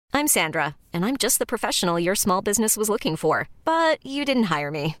I'm Sandra, and I'm just the professional your small business was looking for. But you didn't hire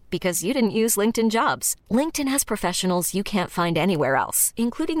me because you didn't use LinkedIn Jobs. LinkedIn has professionals you can't find anywhere else,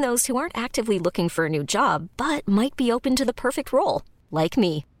 including those who aren't actively looking for a new job, but might be open to the perfect role, like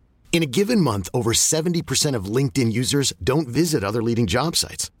me. In a given month, over 70% of LinkedIn users don't visit other leading job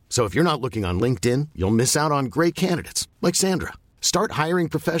sites. So if you're not looking on LinkedIn, you'll miss out on great candidates like Sandra. Start hiring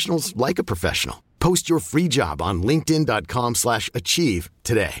professionals like a professional. Post your free job on linkedin.com/achieve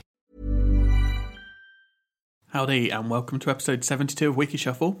today. Howdy, and welcome to episode 72 of Wiki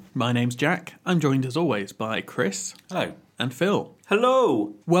Shuffle. My name's Jack. I'm joined as always by Chris. Hello. And Phil.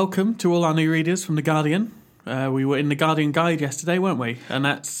 Hello. Welcome to all our new readers from The Guardian. We were in The Guardian Guide yesterday, weren't we? And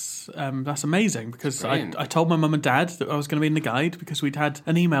that's amazing because I told my mum and dad that I was going to be in The Guide because we'd had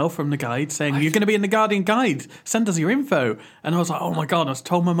an email from The Guide saying, you're going to be in The Guardian Guide, send us your info. And I was like, oh my God, I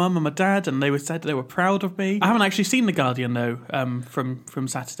told my mum and my dad and they said they were proud of me. I haven't actually seen The Guardian though from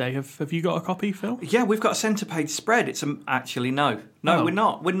Saturday. Have you got a copy, Phil? Yeah, we've got a centre page spread. It's actually no. No, we're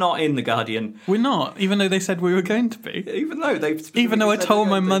not. We're not in The Guardian. We're not, even though they said we were going to be. Even though I told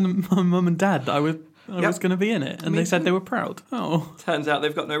my mum and dad that I was going to be in it, and they said they were proud. Oh. Turns out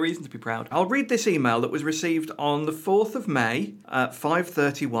they've got no reason to be proud. I'll read this email that was received on the 4th of May at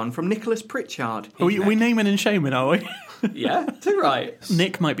 5:31 from Nicholas Pritchard. Are we naming and shaming, are we? Yeah, too right.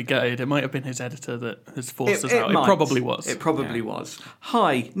 Nick might be gutted. It might have been his editor that has forced us out. It probably was. It probably was.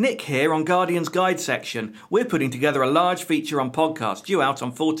 Hi, Nick here on Guardian's Guide section. We're putting together a large feature on podcast due out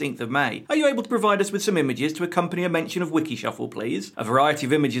on 14th of May. Are you able to provide us with some images to accompany a mention of Wiki Shuffle, please? A variety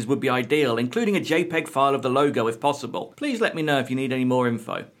of images would be ideal, including a JPEG file of the logo if possible. Please let me know if you need any more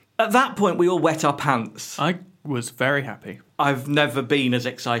info. At that point, we all wet our pants. I was very happy. I've never been as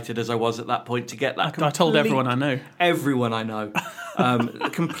excited as I was at that point to get that. I told everyone I know. Everyone I know. A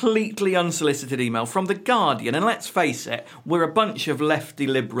completely unsolicited email from The Guardian. And let's face it, we're a bunch of lefty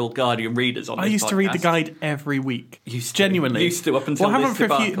liberal Guardian readers on this podcast. I used to read The Guide every week. Genuinely. Used to up until this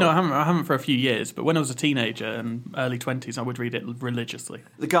debacle. I haven't for a few years, but when I was a teenager and early 20s, I would read it religiously.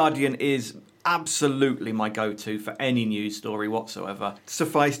 The Guardian is absolutely my go-to for any news story whatsoever.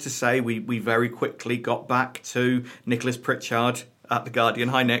 Suffice to say, we very quickly got back to Nicholas Pritchard at The Guardian.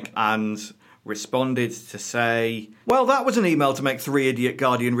 Hi, Nick. And responded to say, well, that was an email to make 3 idiot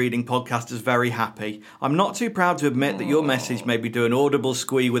Guardian reading podcasters very happy. I'm not too proud to admit that your message made me do an audible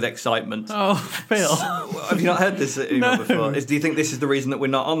squee with excitement. Oh, Phil. Have you not heard this email before? Do you think this is the reason that we're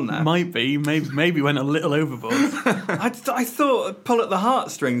not on there? Might be. Maybe went a little overboard. I thought, pull at the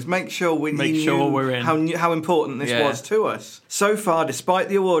heartstrings, make sure we're in. How important this was to us. So far, despite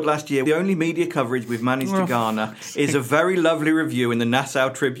the award last year, the only media coverage we've managed to garner is a very lovely review in the Nassau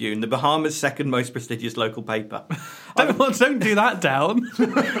Tribune, the Bahamas' second most prestigious local paper. Don't do that down.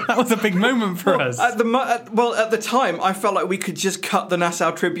 That was a big moment for us. At the time, I felt like we could just cut the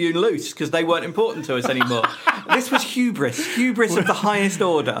Nassau Tribune loose because they weren't important to us anymore. This was hubris of the highest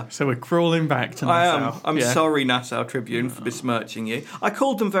order. So we're crawling back to Nassau. I'm sorry, Nassau Tribune, for besmirching you. I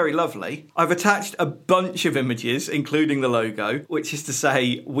called them very lovely. I've attached a bunch of images, including the logo, which is to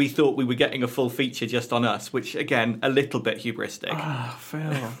say we thought we were getting a full feature just on us, which, again, a little bit hubristic. Ah,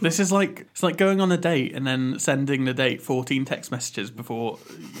 Phil. This is like going on a date and then sending the date 14 text messages before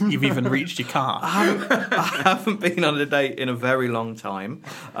you've even reached your car. I haven't been on a date in a very long time.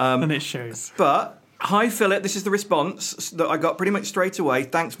 And it shows. But... Hi, Philip. This is the response that I got pretty much straight away.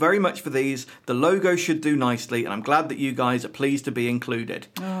 Thanks very much for these. The logo should do nicely, and I'm glad that you guys are pleased to be included.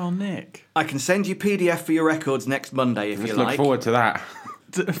 Oh, Nick. I can send you PDF for your records next Monday if you like. Look forward to that.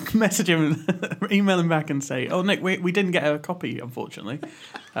 Message him, email him back and say, oh, Nick, we didn't get a copy, unfortunately.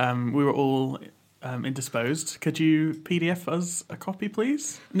 We were all indisposed. Could you PDF us a copy,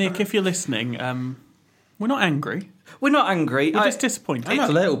 please? Nick, if you're listening, we're not angry. We're not angry. We're just disappointed. I'm a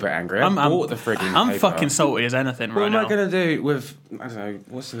little bit angry. I bought the frigging I'm paper. fucking salty as anything right now. What am I going to do with, I don't know,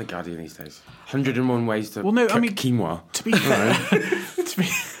 what's in The Guardian these days? 101 ways to cook quinoa. To be fair,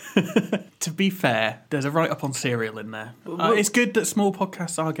 to be fair, there's a write-up on cereal in there. It's good that small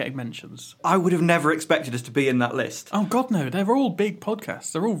podcasts are getting mentions. I would have never expected us to be in that list. Oh, God, no. They're all big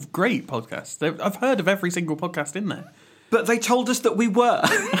podcasts. They're all great podcasts. I've heard of every single podcast in there. But they told us that we were.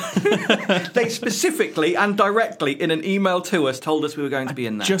 They specifically and directly in an email to us told us we were going to be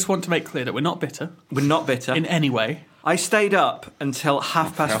in there. Just want to make clear that we're not bitter. We're not bitter. In any way. I stayed up until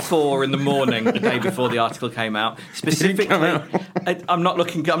 4:30 in the morning the day before the article came out. Specifically, I'm not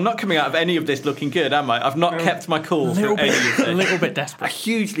coming out of any of this looking good, am I? I've not kept my cool through any of this. A little bit desperate.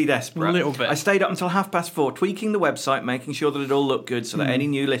 Hugely desperate. A little bit. I stayed up until 4:30, tweaking the website, making sure that it all looked good so that any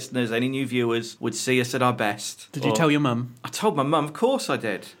new listeners, any new viewers would see us at our best. Did you tell your mum? I told my mum, of course I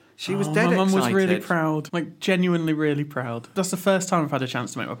did. She was dead excited. My mum was really proud, like genuinely really proud. That's the first time I've had a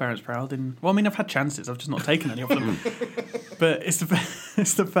chance to make my parents proud. I've had chances, I've just not taken any of them. But it's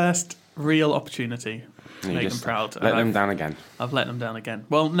the first real opportunity to make them proud. Let them down again. I've let them down again.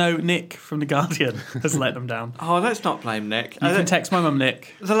 Well, no, Nick from The Guardian has let them down. Oh, let's not blame Nick. You can text my mum,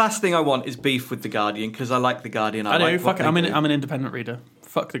 Nick. The last thing I want is beef with The Guardian, because I like The Guardian. I know, fuck it. I'm an independent reader.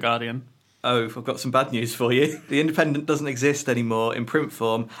 Fuck The Guardian. Oh, I've got some bad news for you. The Independent doesn't exist anymore in print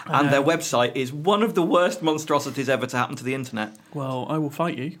form, and their website is one of the worst monstrosities ever to happen to the internet. Well, I will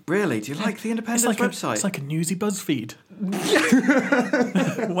fight you. Really? Do you like the Independent's website? It's like a newsy BuzzFeed.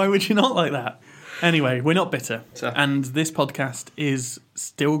 Why would you not like that? Anyway, we're not bitter. And this podcast is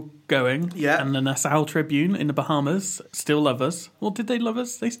still going. Yeah. And the Nassau Tribune in the Bahamas still love us. Well, did they love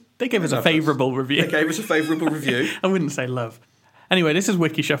us? They gave us a favourable review. They gave us a favourable review. I wouldn't say love. Anyway, this is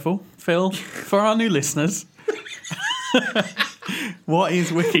Wiki Shuffle. Phil, for our new listeners, what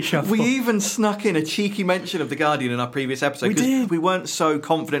is Wiki Shuffle? We even snuck in a cheeky mention of The Guardian in our previous episode. We did. We weren't so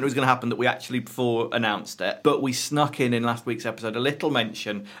confident it was going to happen that we actually before announced it. But we snuck in last week's episode a little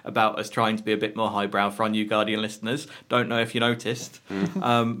mention about us trying to be a bit more highbrow for our new Guardian listeners. Don't know if you noticed.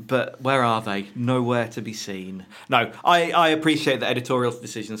 But where are they? Nowhere to be seen. No, I appreciate that editorial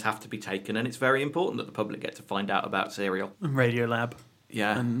decisions have to be taken, and it's very important that the public get to find out about Serial. And Radiolab.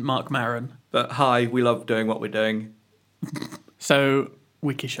 Yeah. And Mark Maron. But hi, we love doing what we're doing. So,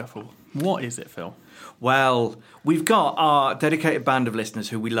 Wiki Shuffle. What is it, Phil? Well, we've got our dedicated band of listeners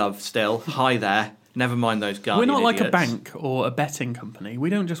who we love still. Hi there. Never mind those Guardian We're not like idiots. a bank or a betting company. We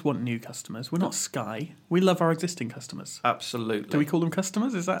don't just want new customers. We're not Sky. We love our existing customers. Absolutely. Do we call them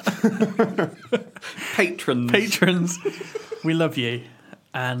customers? Is that? Patrons. Patrons. We love you.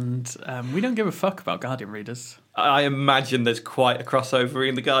 And we don't give a fuck about Guardian readers. I imagine there's quite a crossover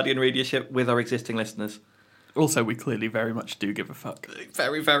in the Guardian readership with our existing listeners. Also, we clearly very much do give a fuck.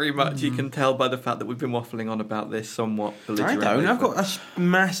 Very, very much. You can tell by the fact that we've been waffling on about this somewhat belligerently. I don't. I've got a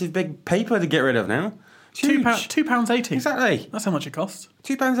massive big paper to get rid of now. £2.80. Exactly. That's how much it costs.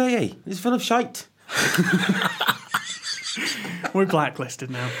 £2.80. It's full of shite. We're blacklisted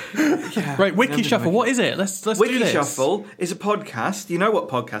now. Yeah, right, Wiki Shuffle. What is it? Let's do this. Wiki Shuffle is a podcast. You know what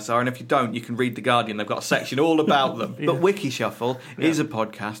podcasts are, and if you don't, you can read The Guardian. They've got a section all about them. Yeah. But Wiki Shuffle is a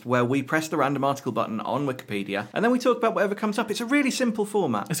podcast where we press the random article button on Wikipedia, and then we talk about whatever comes up. It's a really simple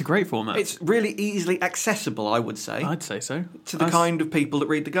format. It's a great format. It's really easily accessible, I would say. I'd say so. To the kind of people that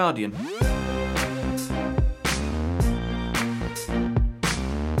read The Guardian.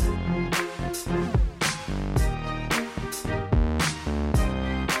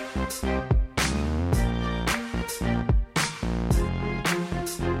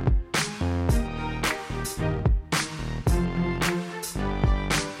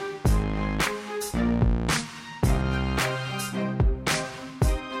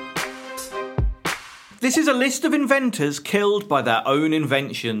 This is a list of inventors killed by their own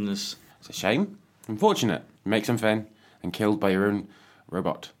inventions. It's a shame. Unfortunate. Make something and killed by your own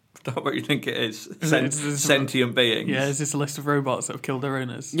robot. Is that what you think it is? Sentient beings? Yeah, is this a list of robots that have killed their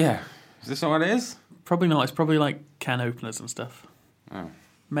owners? Yeah. Is this not what it is? Probably not. It's probably like can openers and stuff. Oh.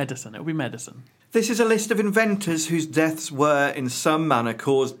 Medicine. It'll be medicine. This is a list of inventors whose deaths were in some manner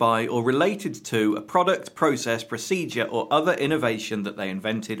caused by or related to a product, process, procedure or other innovation that they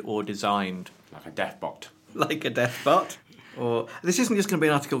invented or designed. Like a death bot. Like a death bot? Or this isn't just going to be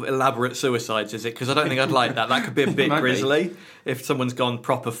an article of elaborate suicides, is it? Because I don't think I'd like that. That could be a bit grisly if someone's gone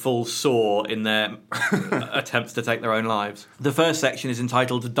proper full saw in their attempts to take their own lives. The first section is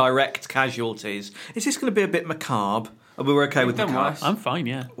entitled Direct Casualties. Is this going to be a bit macabre? Are we okay with macabre? I'm fine,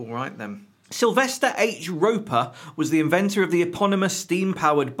 yeah. All right, then. Sylvester H. Roper was the inventor of the eponymous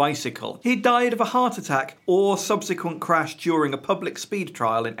steam-powered bicycle. He died of a heart attack or subsequent crash during a public speed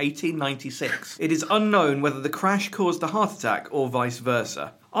trial in 1896. It is unknown whether the crash caused a heart attack or vice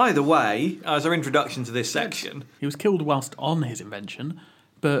versa. Either way, as our introduction to this section... He was killed whilst on his invention,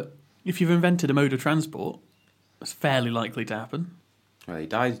 but if you've invented a mode of transport, it's fairly likely to happen. Well, he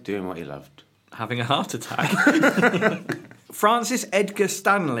died doing what he loved. Having a heart attack. Francis Edgar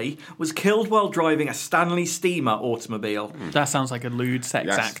Stanley was killed while driving a Stanley steamer automobile. That sounds like a lewd sex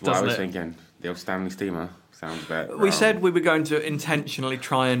act, doesn't it? That's what I was thinking. The old Stanley steamer sounds a bit... We said we were going to intentionally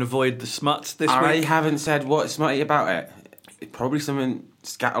try and avoid the smuts this week. I haven't said what's smutty about it. It's probably something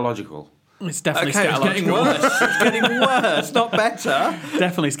scatological. It's definitely scatological. It's getting worse. It's getting worse, not better.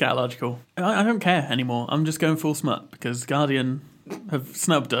 Definitely scatological. I don't care anymore. I'm just going full smut because Guardian have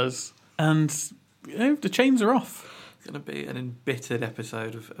snubbed us and you know, the chains are off. Going to be an embittered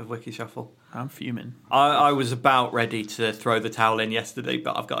episode of Wiki Shuffle. I'm fuming. I was about ready to throw the towel in yesterday,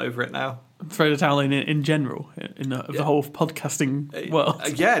 but I've got over it now. Throw the towel in general, the whole podcasting world.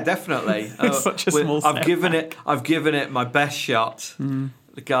 Yeah, definitely. It's such a small step. I've given it my best shot.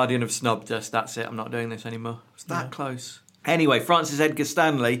 The Guardian of Snobdust, that's it. I'm not doing this anymore. It's that close. Anyway, Francis Edgar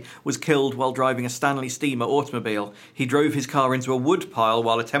Stanley was killed while driving a Stanley Steamer automobile. He drove his car into a woodpile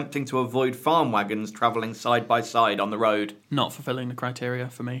while attempting to avoid farm wagons travelling side by side on the road. Not fulfilling the criteria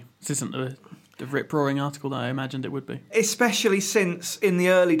for me. This isn't the rip-roaring article that I imagined it would be. Especially since, in the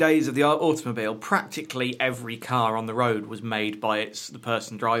early days of the automobile, practically every car on the road was made by the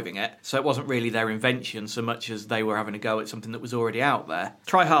person driving it. So it wasn't really their invention so much as they were having a go at something that was already out there.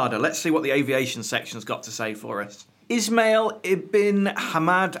 Try harder. Let's see what the aviation section's got to say for us. Ismail ibn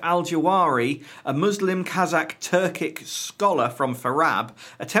Hamad al-Jawari, a Muslim Kazakh Turkic scholar from Farab,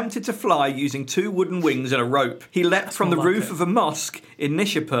 attempted to fly using 2 wooden wings and a rope. He leapt from the roof of a mosque in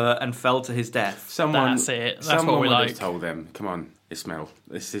Nishapur and fell to his death. That's it. That's what we would like. have told them, come on, Ismail,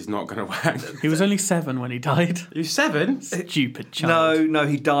 this is not going to work. He was only 7 when he died. He was 7? Stupid child. No,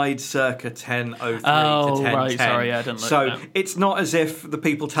 he died circa 10:03 to 10:10. Right, sorry, I didn't look So at that. it's not as if the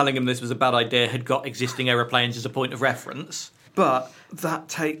people telling him this was a bad idea had got existing aeroplanes as a point of reference, but that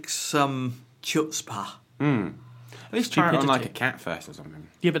takes some chutzpah. At least try it on like a cat first or something.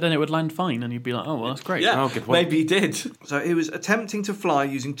 Yeah, but then it would land fine and you'd be like, oh, well, that's great. Yeah, good point. maybe he did. So he was attempting to fly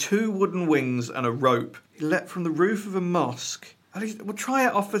using 2 wooden wings and a rope. He leapt from the roof of a mosque. At least, we'll try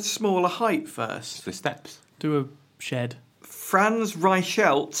it off a smaller height first. The steps. Do a shed. Franz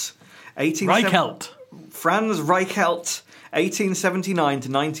Reichelt, Franz Reichelt, 1879 to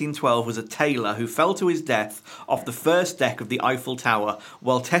 1912, was a tailor who fell to his death off the first deck of the Eiffel Tower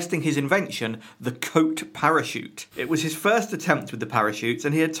while testing his invention, the coat parachute. It was his first attempt with the parachutes,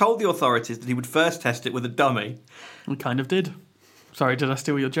 and he had told the authorities that he would first test it with a dummy. We kind of did. Sorry, did I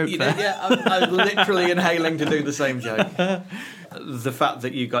steal your joke there? Yeah, I was literally inhaling to do the same joke. The fact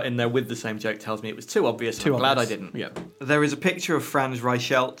that you got in there with the same joke tells me it was too obvious. I'm glad I didn't. Yep. There is a picture of Franz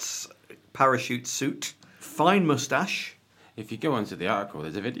Reichelt's parachute suit. Fine moustache. If you go onto the article,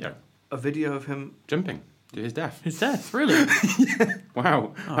 there's a video. A video of him jumping to his death. His death, really?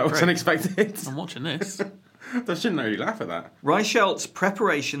 Wow, that was unexpected. I'm watching this. I shouldn't really laugh at that. Reichelt's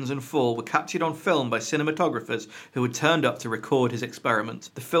preparations and fall were captured on film by cinematographers who had turned up to record his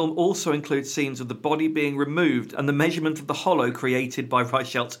experiment. The film also includes scenes of the body being removed and the measurement of the hollow created by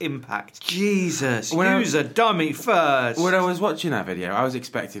Reichelt's impact. Jesus, use a dummy first. When I was watching that video, I was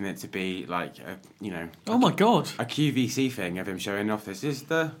expecting it to be like, oh my God, a QVC thing of him showing off.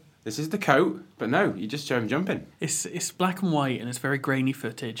 This is the coat, but no, you just show him jumping. It's black and white and it's very grainy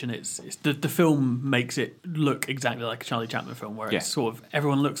footage, and it's the film makes it look exactly like a Charlie Chaplin film, where it's sort of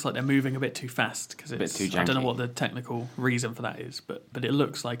everyone looks like they're moving a bit too fast because it's a bit too janky. I don't know what the technical reason for that is, but it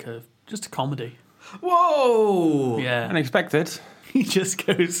looks like just a comedy. Whoa! Yeah, unexpected. He just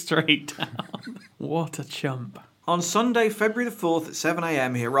goes straight down. What a chump. On Sunday, February the 4th at 7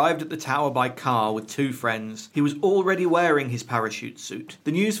 a.m, he arrived at the tower by car with 2 friends. He was already wearing his parachute suit.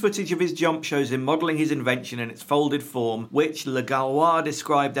 The news footage of his jump shows him modelling his invention in its folded form, which Le Gaulois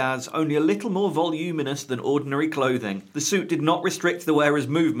described as only a little more voluminous than ordinary clothing. The suit did not restrict the wearer's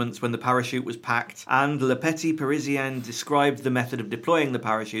movements when the parachute was packed, and Le Petit Parisien described the method of deploying the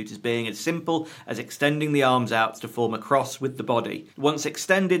parachute as being as simple as extending the arms out to form a cross with the body. Once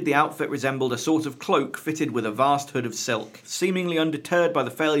extended, the outfit resembled a sort of cloak fitted with a vast hood of silk. Seemingly undeterred by the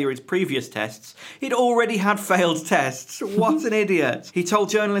failure of his previous tests, he'd already had failed tests. What an idiot. He told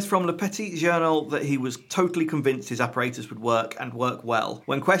journalists from Le Petit Journal that he was totally convinced his apparatus would work and work well.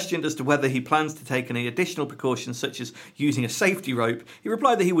 When questioned as to whether he plans to take any additional precautions such as using a safety rope, he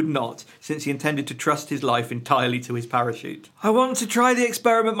replied that he would not, since he intended to trust his life entirely to his parachute. I want to try the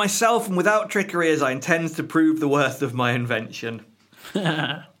experiment myself and without trickery, as I intend to prove the worth of my invention.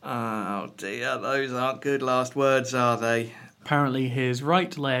 Oh dear, those aren't good last words, are they? Apparently his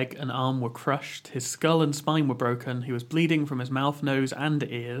right leg and arm were crushed, his skull and spine were broken, he was bleeding from his mouth, nose and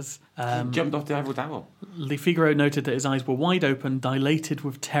ears. He jumped off the Eiffel Tower. Le Figaro noted that his eyes were wide open, dilated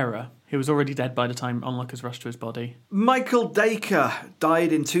with terror. He was already dead by the time onlookers rushed to his body. Michael Dacre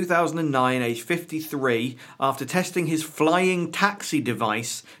died in 2009, aged 53, after testing his flying taxi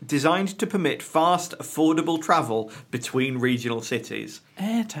device designed to permit fast, affordable travel between regional cities.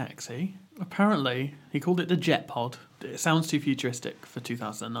 Air taxi? Apparently, he called it the Jet Pod. It sounds too futuristic for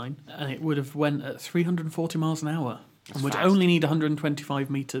 2009, and it would have went at 340 miles an hour. And would only need 125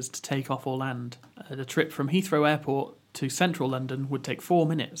 metres to take off or land. The trip from Heathrow Airport to central London would take 4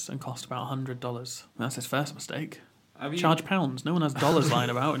 minutes and cost about $100. That's his first mistake. charge pounds. No one has dollars lying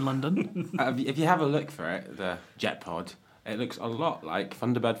about in London. If you have a look for it, the Jetpod, it looks a lot like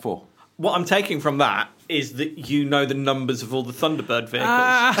Thunderbird 4. What I'm taking from that is that you know the numbers of all the Thunderbird vehicles.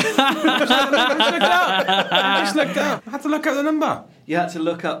 I just looked up. I had to look up the number. You had to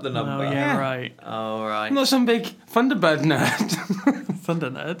look up the number. Oh, yeah, right. Oh, right. I'm not some big Thunderbird nerd. Thunder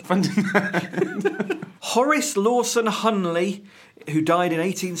nerd. Horace Lawson Hunley, who died in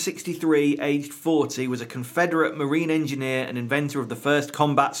 1863, aged 40, was a Confederate marine engineer and inventor of the first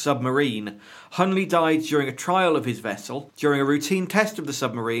combat submarine. Hunley died during a trial of his vessel. During a routine test of the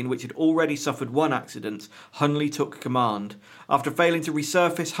submarine, which had already suffered one accident, Hunley took command. After failing to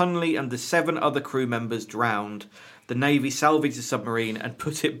resurface, Hunley and the 7 other crew members drowned. The Navy salvaged the submarine and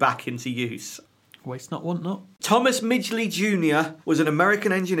put it back into use. Waste not, want not. Thomas Midgley Jr. was an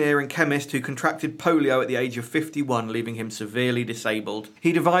American engineer and chemist who contracted polio at the age of 51, leaving him severely disabled.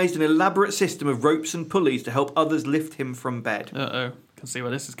 He devised an elaborate system of ropes and pulleys to help others lift him from bed. Uh-oh. Can see where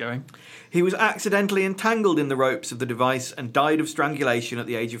this is going. He was accidentally entangled in the ropes of the device and died of strangulation at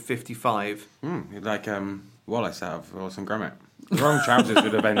the age of 55. Like Wallace out of Wallace and Gromit. The wrong trousers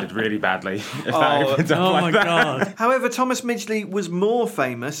would have ended really badly if that had been done like that. God. However, Thomas Midgley was more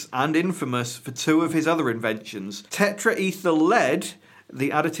famous and infamous for 2 of his other inventions: tetraethyl lead, the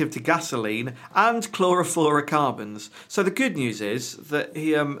additive to gasoline, and chlorofluorocarbons. So the good news is that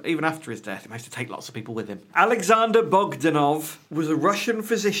he, even after his death, he managed to take lots of people with him. Alexander Bogdanov was a Russian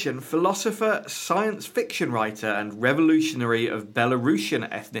physician, philosopher, science fiction writer, and revolutionary of Belarusian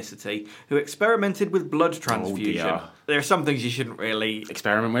ethnicity who experimented with blood transfusion. Oh dear. There are some things you shouldn't really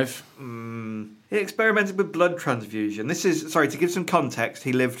Experiment with? He experimented with blood transfusion. To give some context,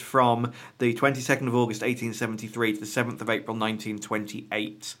 he lived from the 22nd of August 1873 to the 7th of April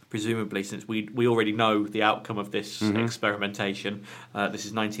 1928. Presumably, since we already know the outcome of this experimentation, this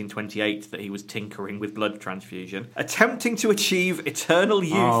is 1928 that he was tinkering with blood transfusion, attempting to achieve eternal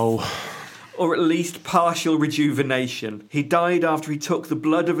youth. Or at least partial rejuvenation. He died after he took the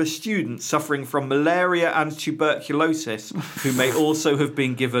blood of a student suffering from malaria and tuberculosis, who may also have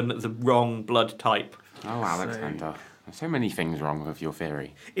been given the wrong blood type. Oh, Alexander. There's so many things wrong with your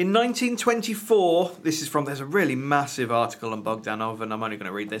theory. In 1924, there's a really massive article on Bogdanov, and I'm only going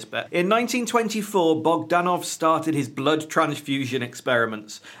to read this bit. In 1924, Bogdanov started his blood transfusion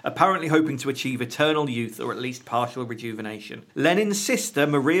experiments, apparently hoping to achieve eternal youth or at least partial rejuvenation. Lenin's sister,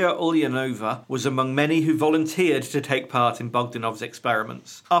 Maria Ulyanova, was among many who volunteered to take part in Bogdanov's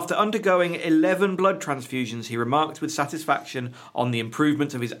experiments. After undergoing 11 blood transfusions, he remarked with satisfaction on the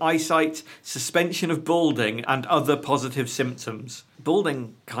improvement of his eyesight, suspension of balding, and other positive symptoms.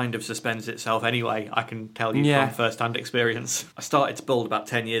 Balding kind of suspends itself anyway, I can tell you from first-hand experience. I started to bald about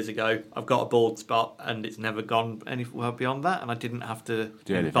 10 years ago. I've got a bald spot and it's never gone anywhere beyond that, and I didn't have to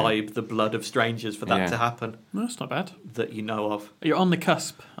imbibe the blood of strangers for that to happen. No, that's not bad. That you know of. You're on the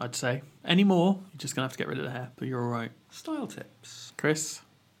cusp, I'd say. Any more, you're just going to have to get rid of the hair, but you're all right. Style tips. Chris,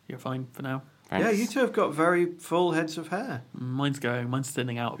 you're fine for now. Thanks. Yeah, you two have got very full heads of hair. Mine's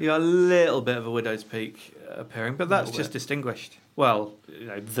thinning out. You got a little bit of a widow's peak appearing, but that's just distinguished. Well,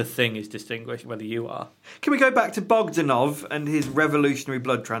 the thing is distinguished, whether you are. Can we go back to Bogdanov and his revolutionary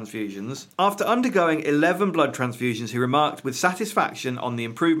blood transfusions? After undergoing 11 blood transfusions, he remarked with satisfaction on the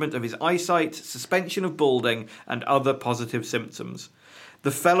improvement of his eyesight, suspension of balding, and other positive symptoms. The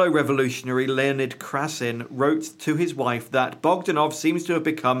fellow revolutionary Leonid Krasin wrote to his wife that Bogdanov seems to have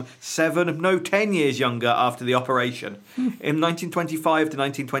become 10 years younger after the operation. In 1925 to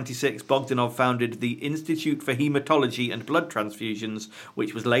 1926, Bogdanov founded the Institute for Hematology and Blood Transfusions,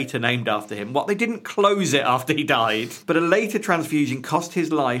 which was later named after him. They didn't close it after he died. But a later transfusion cost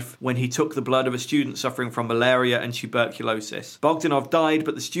his life when he took the blood of a student suffering from malaria and tuberculosis. Bogdanov died,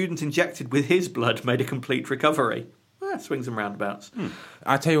 but the student injected with his blood made a complete recovery. Swings and roundabouts.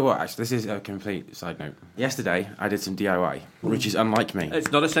 I'll tell you what, actually, this is a complete side note. Yesterday, I did some DIY, which is unlike me. It's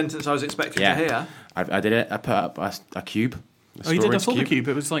not a sentence I was expecting to hear. I did it. I put up a cube. You did. I saw the cube.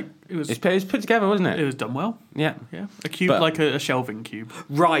 It was put together, wasn't it? It was done well. Yeah. A cube, like a shelving cube.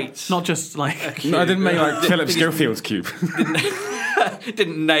 Right. Not just like a cube. No, I didn't make like Philip Schofield's cube.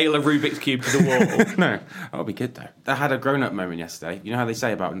 Didn't nail a Rubik's Cube to the wall. No. That'll be good, though. I had a grown-up moment yesterday. You know how they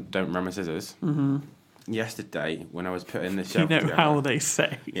say about don't remember scissors? Mm-hmm. Yesterday, when I was putting the shelf together, how they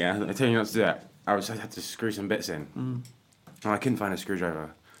say. Yeah, I tell you not to do that. I had to screw some bits in. And I couldn't find a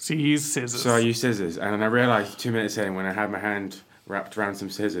screwdriver. So you used scissors. So I used scissors, and then I realised 2 minutes in, when I had my hand wrapped around some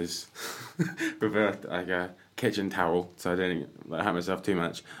scissors with a kitchen towel, so I didn't hurt myself too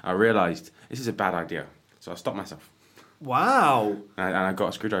much, I realised this is a bad idea. So I stopped myself. Wow. And I got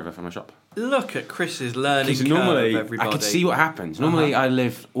a screwdriver from a shop. Look at Chris's learning curve, normally, everybody. I could see what happens. Normally, I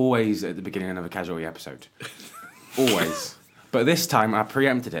live always at the beginning of a Casualty episode. Always. But this time I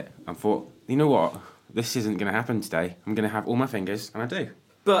preempted it and thought, you know what? This isn't going to happen today. I'm going to have all my fingers, and I do.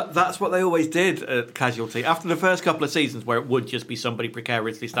 But that's what they always did at Casualty. After the first couple of seasons, where it would just be somebody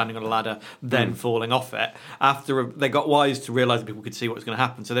precariously standing on a ladder, then falling off it, they got wise to realise that people could see what was going to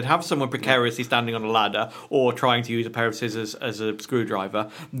happen. So they'd have someone precariously standing on a ladder or trying to use a pair of scissors as a screwdriver.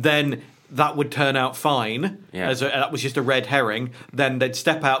 Then that would turn out fine. Yeah. That was just a red herring. Then they'd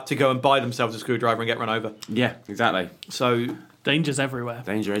step out to go and buy themselves a screwdriver and get run over. Yeah, exactly. So danger's everywhere.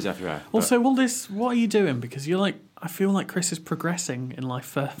 Danger is everywhere. Also, all this, what are you doing? Because you're like, I feel like Chris is progressing in life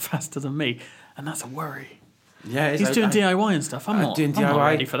faster than me, and that's a worry. Yeah, he's doing DIY and stuff. I'm not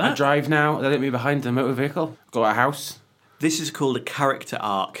ready for that. I drive now. They let me behind the motor vehicle. Got a house. This is called a character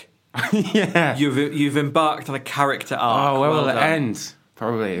arc. Yeah, you've embarked on a character arc. Oh, where will it end?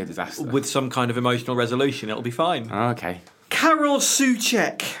 Probably a disaster. With some kind of emotional resolution, it'll be fine. Oh, okay. Karol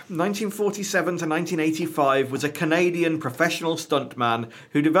Soucek, 1947 to 1985, was a Canadian professional stuntman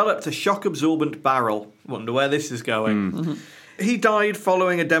who developed a shock-absorbent barrel. Wonder where this is going. Mm-hmm. He died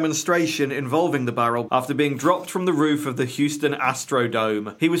following a demonstration involving the barrel after being dropped from the roof of the Houston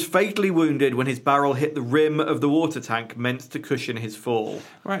Astrodome. He was fatally wounded when his barrel hit the rim of the water tank meant to cushion his fall.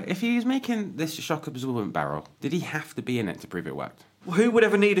 Right, if he was making this shock-absorbent barrel, did he have to be in it to prove it worked? Who would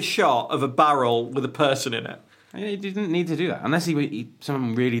ever need a shot of a barrel with a person in it? He didn't need to do that. Unless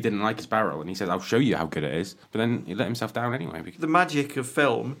someone really didn't like his barrel and he said, I'll show you how good it is. But then he let himself down anyway. The magic of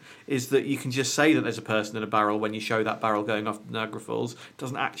film is that you can just say that there's a person in a barrel when you show that barrel going off Niagara Falls. It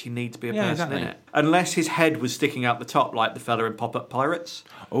doesn't actually need to be a person in it. Unless his head was sticking out the top like the fella in Pop-Up Pirates.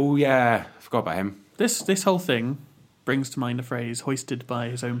 Oh, yeah. I forgot about him. This whole thing brings to mind the phrase, hoisted by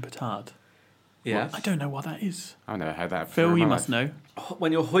his own petard. Yeah. I don't know what that is. I've never heard that. Phil, you must know.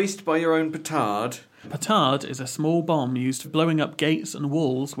 When you're hoisted by your own petard... Petard is a small bomb used for blowing up gates and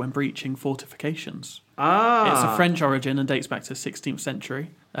walls when breaching fortifications. Ah. It's of French origin and dates back to the 16th century.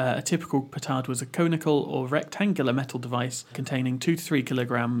 A typical petard was a conical or rectangular metal device containing 2 to 3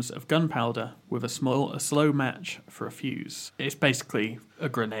 kilograms of gunpowder with a slow match for a fuse. It's basically a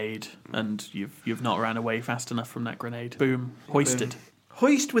grenade, and you've not ran away fast enough from that grenade. Boom. Hoisted. Boom.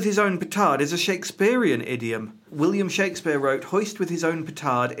 Hoist with his own petard is a Shakespearean idiom. William Shakespeare wrote hoist with his own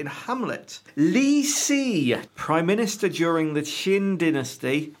petard in Hamlet. Li Si, Prime Minister during the Qin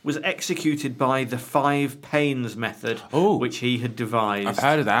dynasty, was executed by the 5 pains method, which he had devised. I've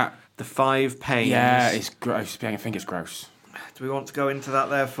heard of that. The 5 pains. Yeah, it's gross. I think it's gross. Do we want to go into that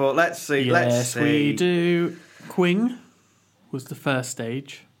therefore? Let's see. Yes, we do. Quing was the first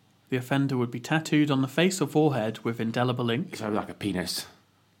stage. The offender would be tattooed on the face or forehead with indelible ink. So like a penis.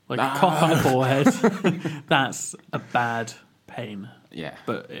 Like a cock on the forehead. That's a bad pain. Yeah.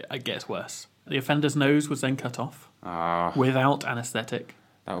 But it gets worse. The offender's nose was then cut off without anaesthetic.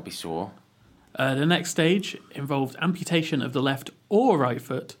 That would be sore. The next stage involved amputation of the left or right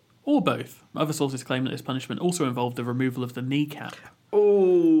foot, or both. Other sources claim that this punishment also involved the removal of the kneecap.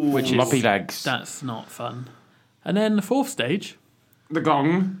 Oh, which is floppy legs. That's not fun. And then the fourth stage... The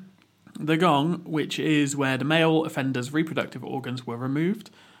gong. The gong, which is where the male offender's reproductive organs were removed,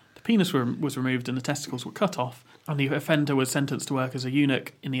 the penis was removed and the testicles were cut off, and the offender was sentenced to work as a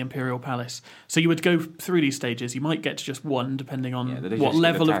eunuch in the imperial palace. So you would go through these stages. You might get to just one, depending on what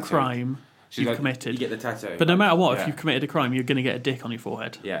level of crime you've committed. You get the tattoo. But no matter what, if you've committed a crime, you're going to get a dick on your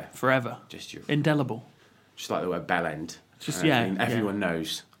forehead. Yeah. Forever. Just your... Indelible. Just like the word bell end. Just, everyone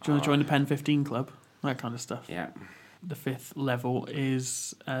knows. Do you want to join the Pen 15 club? That kind of stuff. Yeah. The fifth level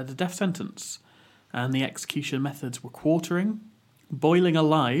is the death sentence. And the execution methods were quartering, boiling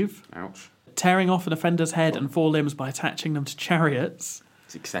alive, ouch, tearing off an offender's head and 4 limbs by attaching them to chariots.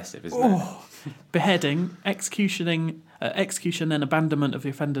 It's excessive, isn't it? Beheading, execution and abandonment of the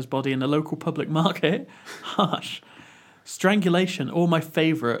offender's body in the local public market. Harsh. Strangulation, or my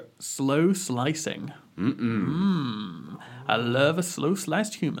favourite, slow slicing. I love a slow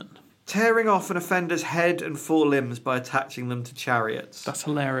sliced human. Tearing off an offender's head and 4 limbs by attaching them to chariots. That's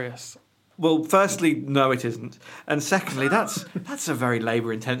hilarious. Well, firstly, no, it isn't. And secondly, that's a very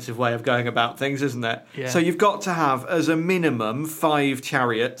labour-intensive way of going about things, isn't it? Yeah. So you've got to have, as a minimum, 5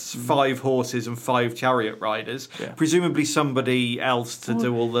 chariots, 5 horses and 5 chariot riders. Yeah. Presumably somebody else to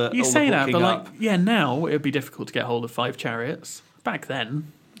do all the You say that, but up. now it would be difficult to get hold of 5 chariots. Back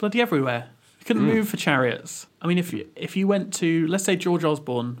then, bloody everywhere. You couldn't move for chariots. I mean, if you went to, let's say George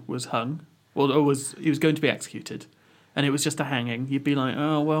Osborne was hung, or he was going to be executed, and it was just a hanging, you'd be like,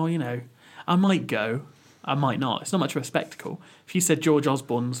 oh, well, I might go, I might not. It's not much of a spectacle. If you said George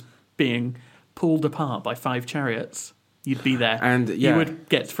Osborne's being pulled apart by 5 chariots, you'd be there. And you would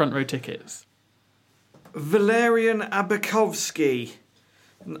get front row tickets. Valerian Abakovsky,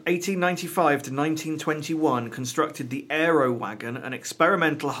 1895 to 1921 constructed the Aero Wagon, an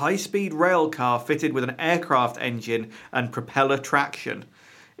experimental high-speed rail car fitted with an aircraft engine and propeller traction.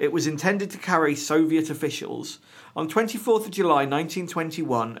 It was intended to carry Soviet officials. On 24th of July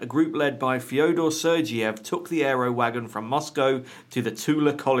 1921, a group led by Fyodor Sergiev took the Aero Wagon from Moscow to the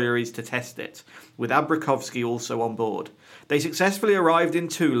Tula collieries to test it, with Abrakovsky also on board. They successfully arrived in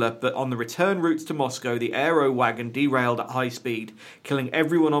Tula, but on the return routes to Moscow, the Aero Wagon derailed at high speed, killing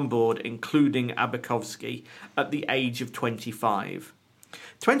everyone on board, including Abrakovsky, at the age of 25.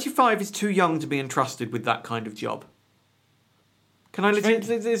 25 is too young to be entrusted with that kind of job.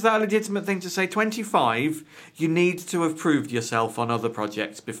 Is that a legitimate thing to say? 25, you need to have proved yourself on other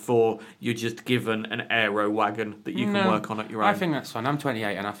projects before you're just given an Aero Wagon that you can work on at your own. I think that's fine. I'm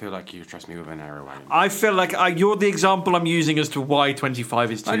 28 and I feel like you trust me with an Aero Wagon. I feel like you're the example I'm using as to why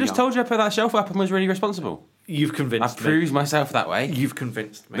 25 is too young. I just told you I put that shelf up and was really responsible. You've convinced me. I've proved myself that way. You've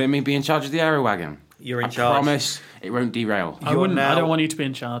convinced me. Let me be in charge of the Aero Wagon. You're in charge. I promise it won't derail. I don't want you to be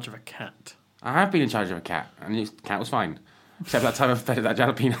in charge of a cat. I have been in charge of a cat and the cat was fine. Except that time I fed it that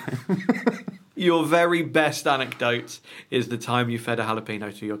jalapeno. Your very best anecdote is the time you fed a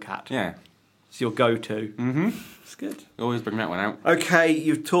jalapeno to your cat. Yeah. It's your go-to. Mm-hmm. It's good. Always bring that one out. Okay,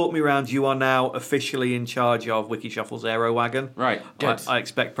 you've taught me around. You are now officially in charge of Wikishuffle's Aero Wagon. Right, good. I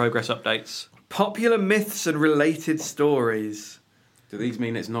expect progress updates. Popular myths and related stories. Do these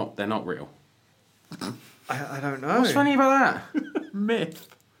mean they're not real? I don't know. What's funny about that? Myth.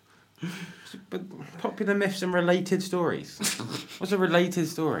 But popular myths and related stories. What's a related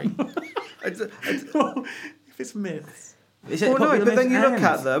story? Well, if it's myths. Is it Well, no, popular but then myths you look and-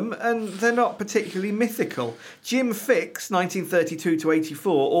 at them and they're not particularly mythical. Jim Fixx, 1932 to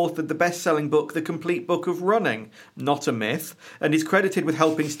 84, authored the best-selling book The Complete Book of Running, not a myth, and is credited with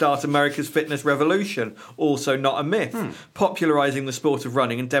helping start America's fitness revolution, also not a myth, popularising the sport of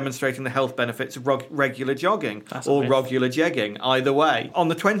running and demonstrating the health benefits of regular jogging, or regular jegging, either way. On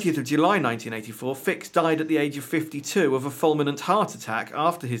the 20th of July 1984, Fixx died at the age of 52 of a fulminant heart attack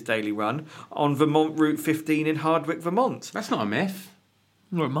after his daily run on Vermont Route 15 in Hardwick, Vermont. That's not a myth.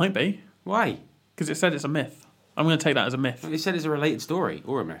 Well, it might be. Why? Because it said it's a myth. I'm going to take that as a myth. It said it's a related story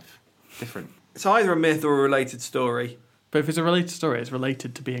or a myth. Different. It's either a myth or a related story. But if it's a related story, it's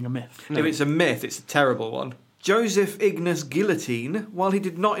related to being a myth. If it's a myth, it's a terrible one. Joseph Ignace Guillotine, while he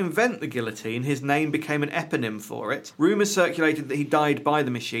did not invent the guillotine, his name became an eponym for it. Rumours circulated that he died by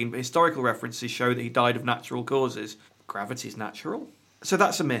the machine, but historical references show that he died of natural causes. Gravity's natural? So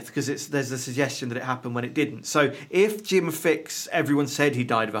that's a myth, because there's the suggestion that it happened when it didn't. So if Jim Fixx, everyone said he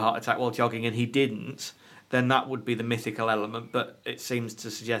died of a heart attack while jogging and he didn't, then that would be the mythical element, but it seems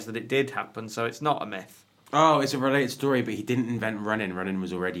to suggest that it did happen, so it's not a myth. Oh, it's a related story, but he didn't invent running. Running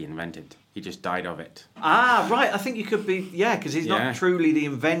was already invented. He just died of it. Ah, right. I think you could be... Yeah, because he's not truly the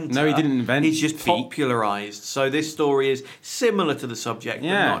inventor. No, he didn't invent He's just feet. popularised. So this story is similar to the subject, but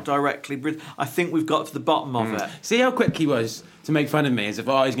not directly... I think we've got to the bottom of it. See how quick he was to make fun of me as if,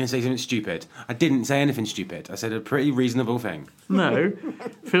 he's going to say something stupid. I didn't say anything stupid. I said a pretty reasonable thing. No.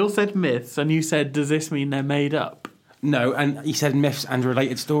 Phil said myths, and you said, does this mean they're made up? No, and he said myths and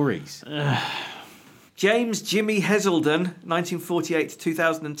related stories. James Jimmy Heselden, 1948 to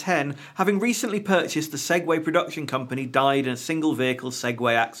 2010, having recently purchased the Segway production company, died in a single-vehicle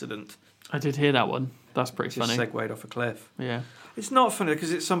Segway accident. I did hear that one. That's pretty Just funny. segued off a cliff. Yeah. It's not funny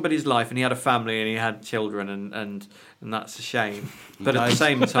because it's somebody's life and he had a family and he had children and that's a shame. But at the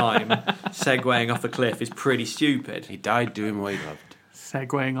same time, segueing off a cliff is pretty stupid. He died doing what he loved.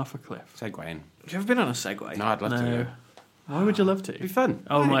 Segwaying off a cliff. Segwaying. Have you ever been on a Segway? No, I'd love to. No. Why would you love to? It'd be fun.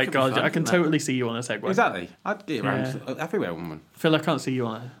 Oh my could be god, fun, I can couldn't it? totally see you on a Segway. Exactly. I'd get around everywhere on one. Phil, I can't see you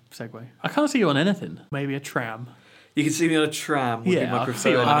on a Segway. I can't see you on anything. Maybe a tram. You can see me on a tram. Would be Yeah, my I can see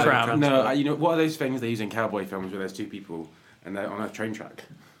you preferred on a mode of tram. transport. No, you know, what are those things they use in cowboy films where there's two people and they're on a train track?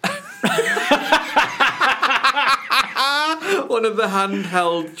 One of the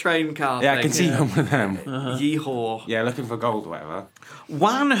handheld train car Yeah, I can things. see one with them. Yeehaw. Yeah, looking for gold or whatever.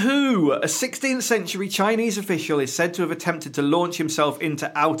 Wan Hu, a 16th century Chinese official, is said to have attempted to launch himself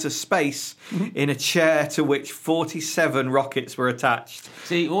into outer space in a chair to which 47 rockets were attached.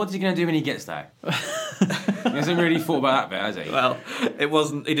 See, what's he going to do when he gets there? He hasn't really thought about that bit, has he?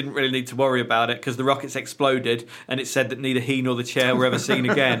 Well, he didn't really need to worry about it because the rockets exploded and it said that neither he nor the chair were ever seen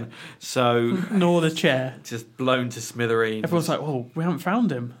again. So, Nor the chair. just blown to smithereens. Everyone's like, well, we haven't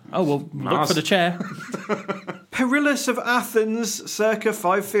found him. Oh, well, look Mars. for the chair. Perillus of Athens, circa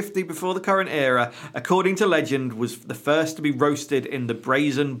 550 before the current era, according to legend, was the first to be roasted in the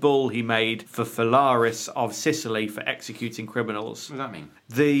brazen bull he made for Phalaris of Sicily for executing criminals. What does that mean?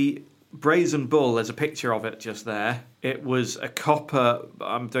 The Brazen Bull, there's a picture of it just there. It was a copper,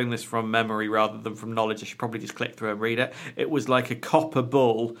 I'm doing this from memory rather than from knowledge, I should probably just click through and read it. It was like a copper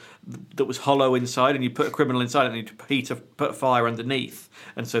bull that was hollow inside, and you put a criminal inside it and you'd put a fire underneath,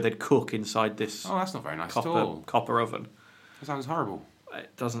 and so they'd cook inside this that's not very nice at all. copper oven. That sounds horrible.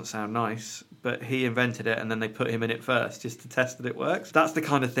 It doesn't sound nice, but he invented it and then they put him in it first just to test that it works. That's the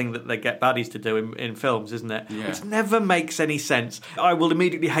kind of thing that they get baddies to do in films, isn't it? Yeah. Which never makes any sense. I will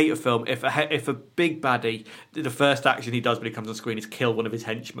immediately hate a film if a big baddie, the first action he does when he comes on screen is kill one of his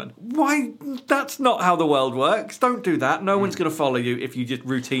henchmen. Why? That's not how the world works. Don't do that. No one's going to follow you if you just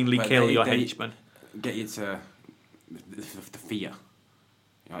routinely kill your henchmen. Get you to the fear.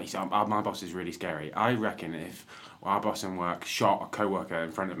 My boss is really scary. I reckon if our boss in work shot a co-worker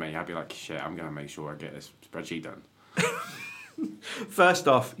in front of me, I'd be like, shit, I'm going to make sure I get this spreadsheet done. First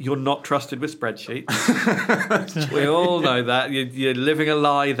off, you're not trusted with spreadsheets. We all know that. You're living a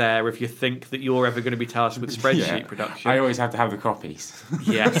lie there if you think that you're ever going to be tasked with spreadsheet production. I always have to have the copies.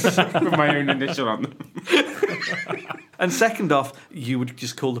 Yes. With my own initial on them. And second off, you would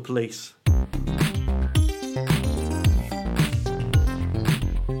just call the police.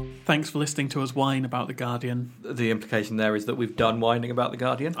 Thanks for listening to us whine about The Guardian. The implication there is that we've done whining about The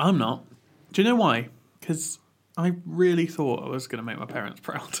Guardian. I'm not. Do you know why? Because I really thought I was going to make my parents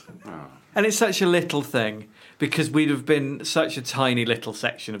proud. Oh. And it's such a little thing, because we'd have been such a tiny little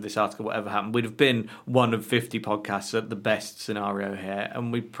section of this article, whatever happened. We'd have been one of 50 podcasts at the best scenario here,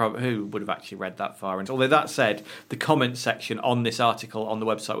 and who would have actually read that far? And although that said, the comments section on this article on the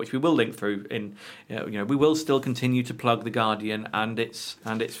website, which we will link through we will still continue to plug The Guardian and its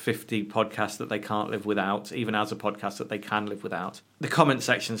 50 podcasts that they can't live without, even as a podcast that they can live without. The comment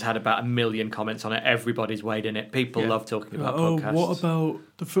section's had about 1 million comments on it. Everybody's weighed in it. People love talking about podcasts. What about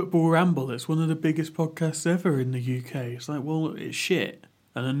the Football Ramble? It's one of the biggest podcasts ever in the UK. It's like, well, it's shit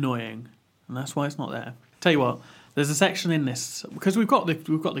and annoying, and that's why it's not there. Tell you what, there's a section in this because we've got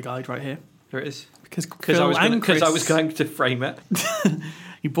the guide right here. Here it is. Because I was going to frame it.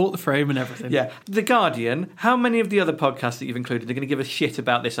 You bought the frame and everything. Yeah. The Guardian, how many of the other podcasts that you've included are going to give a shit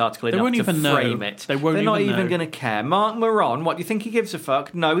about this article enough to frame it? They won't They're not even even going to care. Mark Moron, what, do you think he gives a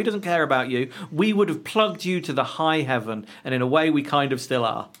fuck? No, he doesn't care about you. We would have plugged you to the high heaven, and in a way we kind of still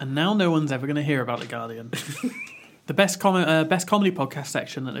are. And now no one's ever going to hear about The Guardian. The best comedy podcast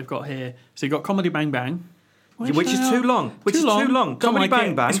section that they've got here. So you've got Comedy Bang Bang. Which is too long. Comedy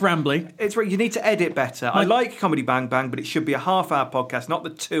Bang Bang. It's rambly. You need to edit better. I like Comedy Bang Bang, but it should be a half-hour podcast, not the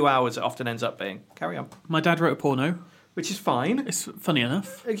 2 hours it often ends up being. Carry on. My dad wrote a porno. Which is fine. It's funny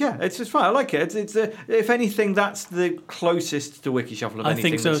enough. Yeah, it's fine. I like it. It's if anything, that's the closest to Wiki Shuffle of anything. I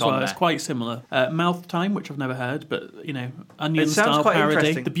think so that's as well. on there. It's quite similar. Mouth Time, which I've never heard, but Onion It sounds style quite parody.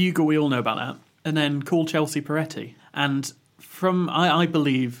 interesting. The Bugle, we all know about that. And then Call Chelsea Peretti. And I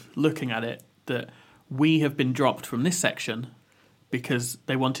believe, looking at it, that we have been dropped from this section because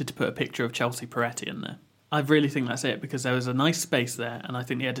they wanted to put a picture of Chelsea Peretti in there. I really think that's it, because there was a nice space there, and I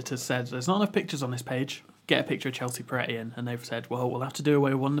think the editor said, there's not enough pictures on this page, get a picture of Chelsea Peretti in, and they've said, well, we'll have to do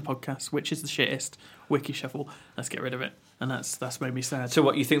away with one of the podcasts, which is the shittest, Wiki Shuffle, let's get rid of it. And that's made me sad. So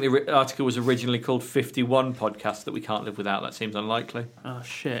what, you think the article was originally called 51 podcasts that we can't live without? That seems unlikely. Oh,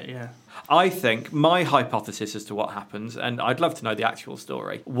 shit, yeah. I think my hypothesis as to what happens, and I'd love to know the actual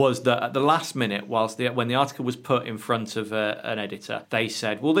story, was that at the last minute, when the article was put in front of an editor, they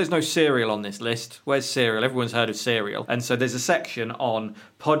said, well, there's no Serial on this list. Where's Serial? Everyone's heard of Serial. And so there's a section on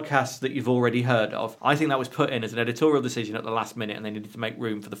podcasts that you've already heard of. I think that was put in as an editorial decision at the last minute, and they needed to make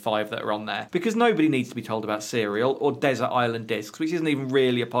room for the 5 that are on there. Because nobody needs to be told about Serial or Desert Island Discs, which isn't even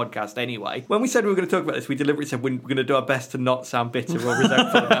really a podcast anyway. When we said we were going to talk about this, we deliberately said we're going to do our best to not sound bitter or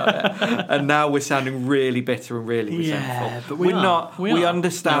resentful about it. And now we're sounding really bitter and really resentful. Yeah, but we're not. We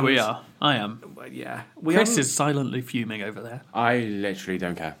understand. No, we are. I am. Yeah. Chris is silently fuming over there. I literally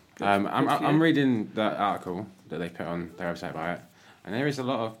don't care. I'm reading the article that they put on their website about it, and there is a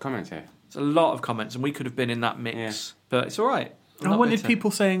lot of comments here. There's a lot of comments, and we could have been in that mix, but it's all right. I wanted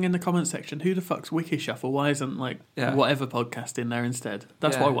people saying in the comment section, who the fuck's Wiki Shuffle? Why isn't whatever podcast in there instead?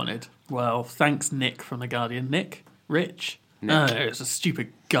 That's what I wanted. Well, thanks, Nick from The Guardian. Nick? Rich? No, it's a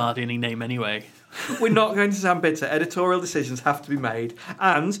stupid Guardian-y name anyway. We're not going to sound bitter. Editorial decisions have to be made,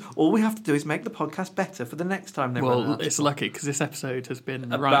 and all we have to do is make the podcast better for the next time they run an article. It's lucky, because this episode has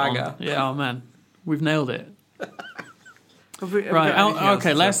been a right banger. On. Yeah, oh man, we've nailed it. Have we got anything else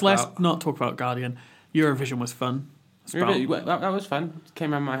Okay, to let's talk about? not talk about Guardian. Eurovision was fun. Really? That was fun.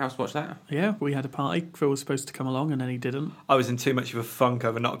 Came around my house, watched that. Yeah, we had a party. Phil was supposed to come along and then he didn't. I was in too much of a funk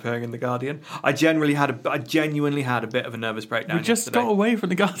over not appearing in The Guardian. I genuinely had a bit of a nervous breakdown. We just got away from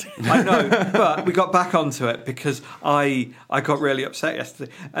The Guardian. I know, but we got back onto it because I got really upset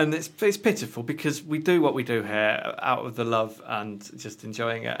yesterday. And it's pitiful because we do what we do here out of the love and just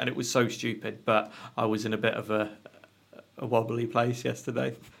enjoying it. And it was so stupid, but I was in a bit of a wobbly place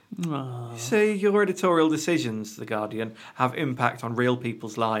yesterday. Aww. See, your editorial decisions, The Guardian, have impact on real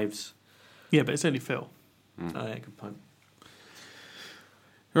people's lives. Yeah, but it's only Phil. Oh, yeah, good point.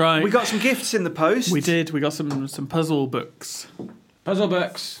 Right. We got some gifts in the post. We did. We got some puzzle books. Puzzle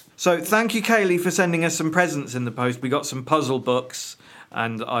books. So thank you, Kaylee, for sending us some presents in the post. We got some puzzle books,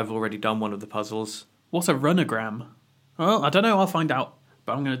 and I've already done one of the puzzles. What's a runogram? Well, I don't know. I'll find out.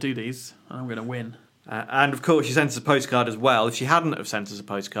 But I'm going to do these, and I'm going to win. And, of course, she sent us a postcard as well. If she hadn't have sent us a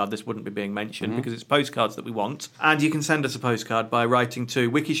postcard, this wouldn't be being mentioned because it's postcards that we want. And you can send us a postcard by writing to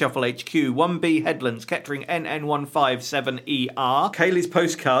Wikishuffle HQ, 1B Headlands, Kettering, NN157ER. Kaylee's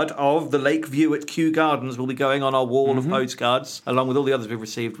postcard of the lake view at Kew Gardens will be going on our wall of postcards, along with all the others we've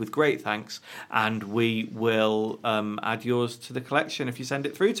received, with great thanks. And we will add yours to the collection if you send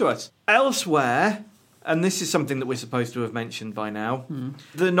it through to us. Elsewhere... And this is something that we're supposed to have mentioned by now.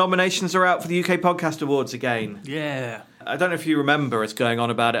 The nominations are out for the UK Podcast Awards again. Yeah. I don't know if you remember us going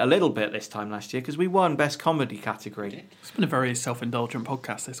on about it a little bit this time last year, because we won Best Comedy category. It's been a very self-indulgent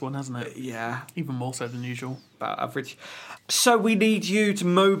podcast, this one, hasn't it? Yeah. Even more so than usual. About average. So we need you to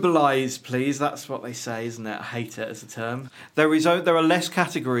mobilise, please. That's what they say, isn't it? I hate it as a term. There are less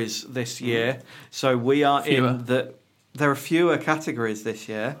categories this year, so we are there are fewer categories this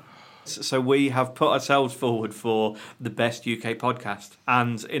year. So we have put ourselves forward for the best UK podcast.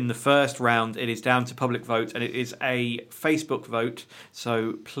 And in the first round, it is down to public vote, and it is a Facebook vote.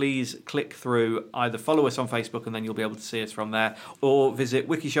 So please click through, either follow us on Facebook, and then you'll be able to see us from there, or visit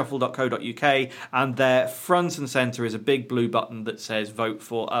wikishuffle.co.uk, and there, front and centre, is a big blue button that says Vote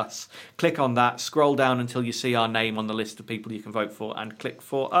for Us. Click on that, scroll down until you see our name on the list of people you can vote for, and click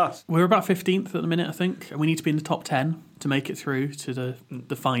for us. We're about 15th at the minute, I think, and we need to be in the top 10 to make it through to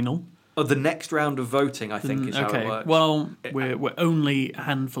the final. Oh, the next round of voting, I think, is how it works. Well, we're only a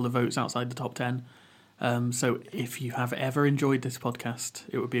handful of votes outside the top 10. So if you have ever enjoyed this podcast,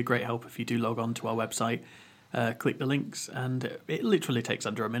 it would be a great help if you do log on to our website, click the links, and it literally takes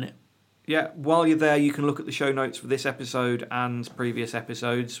under a minute. Yeah, while you're there, you can look at the show notes for this episode and previous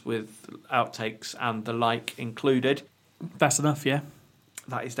episodes with outtakes and the like included. That's enough, yeah?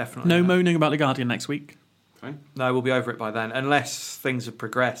 That is definitely No enough. moaning about The Guardian next week. Fine. No, we'll be over it by then, unless things have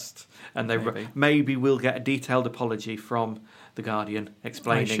progressed. And maybe we'll get a detailed apology from The Guardian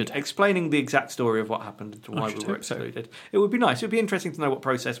explaining the exact story of what happened and why we were excluded. It would be nice. It would be interesting to know what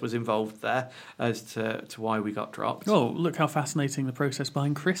process was involved there as to why we got dropped. Oh, look how fascinating the process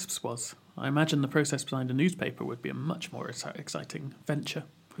behind Crisps was. I imagine the process behind a newspaper would be a much more exciting venture.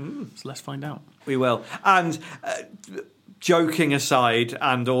 So let's find out. We will. And... joking aside,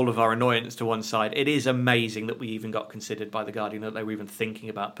 and all of our annoyance to one side, it is amazing that we even got considered by The Guardian, that they were even thinking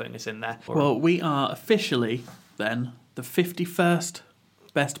about putting us in there. Well, we are officially, then, the 51st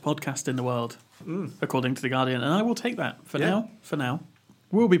best podcast in the world, according to The Guardian, and I will take that for now.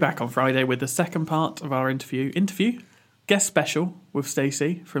 We'll be back on Friday with the second part of our interview, guest special with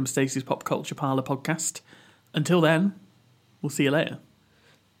Stacey from Stacey's Pop Culture Parlour podcast. Until then, we'll see you later.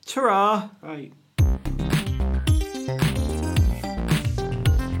 Ta-ra! Bye.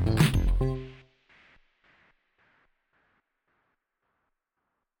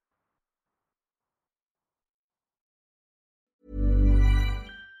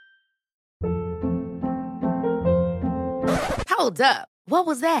 Hold up. What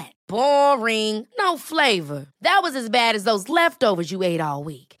was that? Boring. No flavor. That was as bad as those leftovers you ate all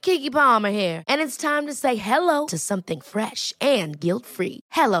week. Keke Palmer here. And it's time to say hello to something fresh and guilt-free.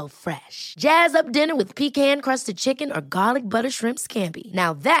 Hello Fresh. Jazz up dinner with pecan-crusted chicken or garlic butter shrimp scampi.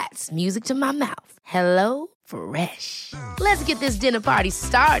 Now that's music to my mouth. Hello Fresh. Let's get this dinner party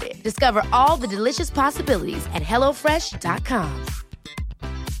started. Discover all the delicious possibilities at HelloFresh.com.